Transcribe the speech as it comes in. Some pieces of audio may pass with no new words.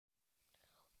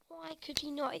Why could he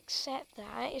not accept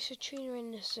that? It's a tuna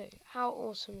in the zoo. How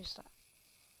awesome is that?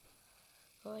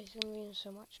 Oh, he's going to be in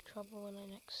so much trouble when I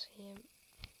next see him.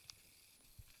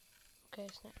 Okay,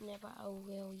 so never I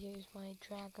will use my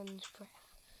dragon's breath.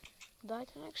 But I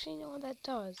don't actually know what that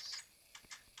does.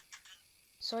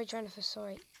 Sorry, Jennifer,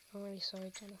 sorry. I'm really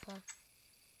sorry, Jennifer.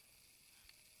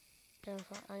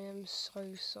 Jennifer, I am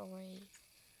so sorry.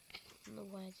 I don't know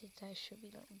why I did that. It should be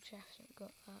little Jeff that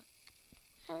got that.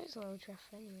 How is little Jeff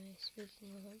anyway?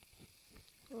 Speaking of him.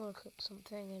 I want to cook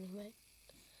something anyway.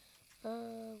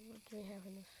 What do we have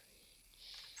in the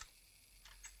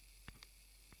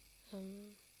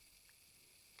fridge?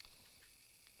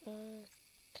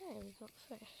 Okay, we got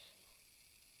fish.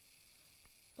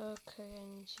 Okay, I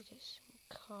need to get some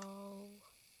coal.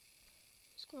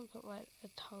 Just gonna put like a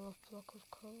ton of block of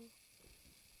coal.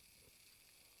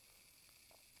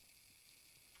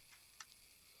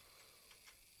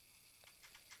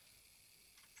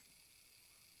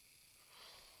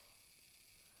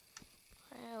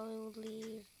 I will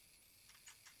leave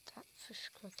that fish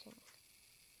cooking.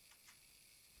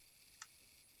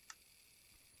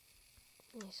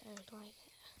 Yes, I would like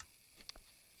it.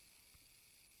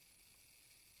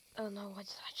 Oh no, why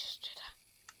did I just do that?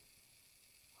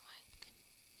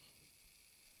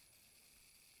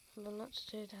 Why? I'm not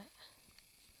to do that.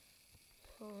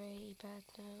 Really bad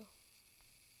now.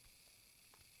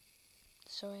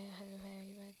 Sorry, I had a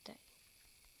very bad day.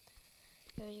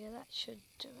 There we go, that should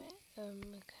do it.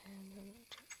 Okay, I'm gonna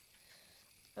do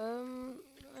it.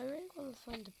 I really want to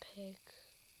find a pig.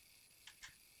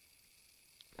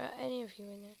 Any of you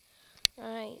in there?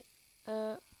 Alright,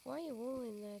 why are you all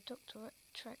in there? Dr.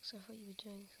 Trex, I thought you were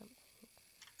doing something.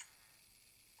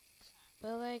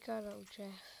 Well, there you go, little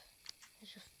Jeff.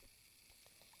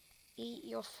 Eat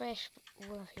your fish,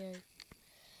 all of you.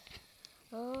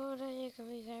 Oh, then you can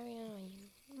be very annoying.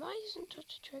 Why isn't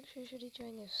Dr. Trex usually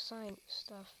doing his science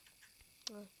stuff?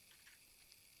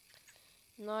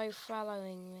 No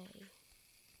following me.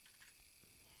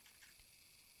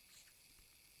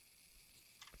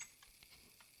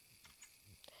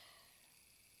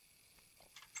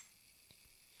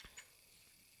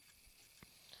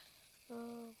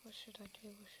 Oh, what should I do?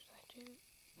 What should I do?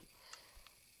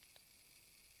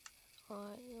 I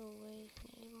always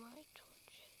need my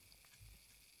torches.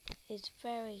 It's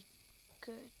very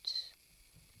good.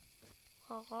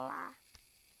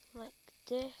 Like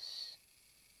this,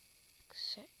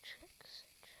 etc., etc.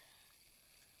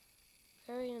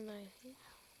 Very nice.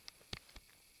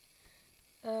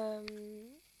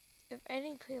 If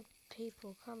any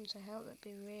people come to help, that'd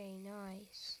be really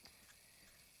nice.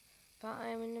 But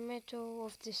I'm in the middle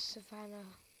of this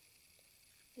savannah.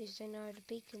 At least they know the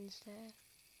beacon's there.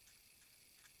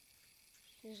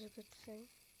 Which is a good thing.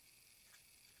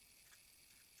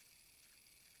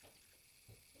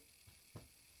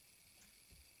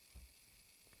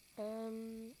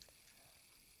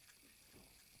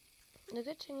 The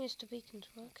good thing is the beacon's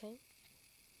working.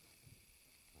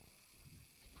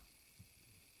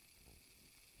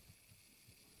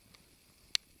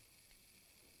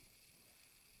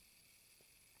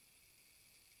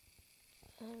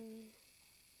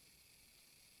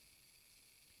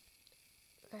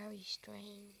 Very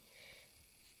strange.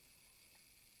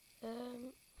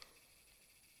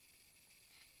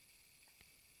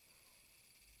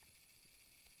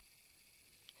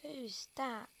 Who's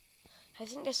that? I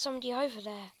think there's somebody over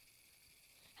there.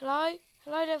 Hello?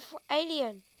 Hello there,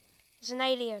 alien. There's an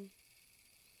alien.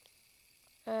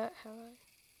 Hello?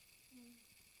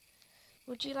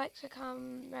 Would you like to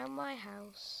come round my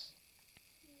house?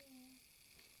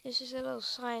 This is a little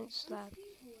science lab.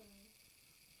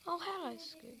 Oh, hello,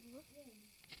 Scoop.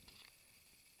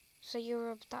 So you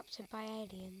were abducted by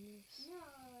aliens? No,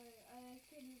 I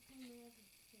couldn't find the other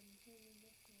thing.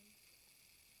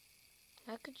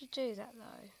 How could you do that,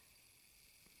 though?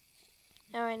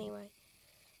 Oh, anyway.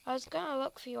 I was going to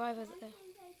look for you over there.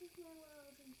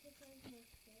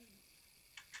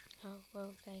 Oh,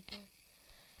 well, there you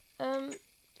go.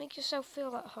 Make yourself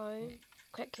feel at home.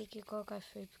 Quickly, you gotta go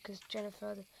food because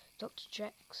Jennifer, the Dr.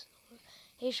 Jex.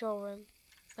 Here's your room.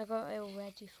 I got it all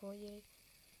ready for you.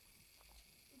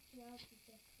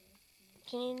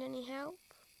 Do you need any help?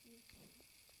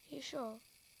 Are you sure?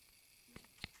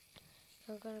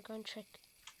 I'm gonna go and check.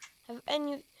 Have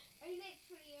any?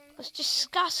 That's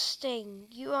disgusting.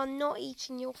 You are not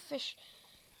eating your fish.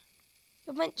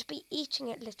 You're meant to be eating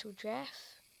it, little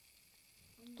Jeff.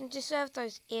 You deserve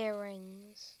those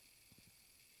earrings.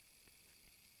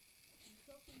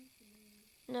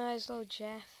 No, it's little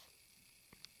Jeff.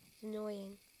 It's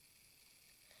annoying.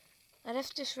 I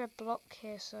left this red block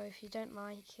here, so if you don't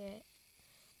like it,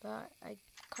 but I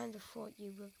kind of thought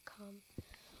you would come.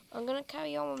 I'm gonna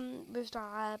carry on with the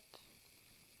lab,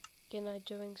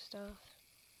 doing stuff.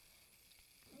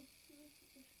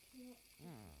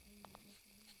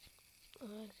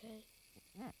 Okay.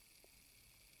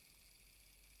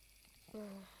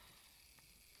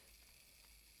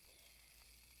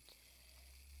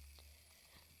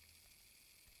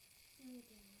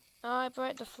 Oh, I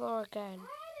broke the floor again.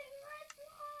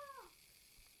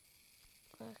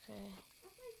 Okay.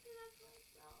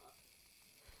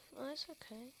 Oh, that's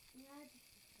okay.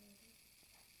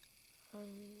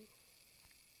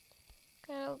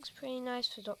 Okay, that looks pretty nice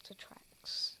for Dr.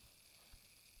 Trax.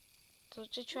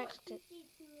 Dr. Trax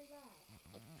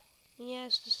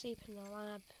yes, to sleep in the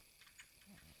lab.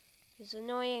 It's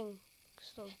annoying.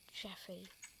 It's little Jeffy.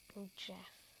 Little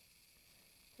Jeff.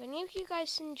 Have any of you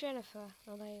guys seen Jennifer?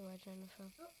 Oh, there you are,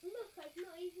 Jennifer. Oh, look, I've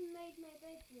not even made my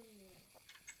bedroom yet.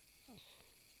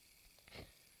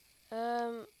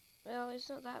 Well, it's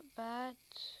not that bad.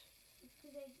 It's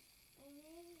because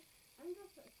I'm gonna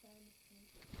put a phone.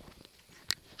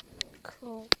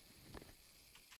 Cool.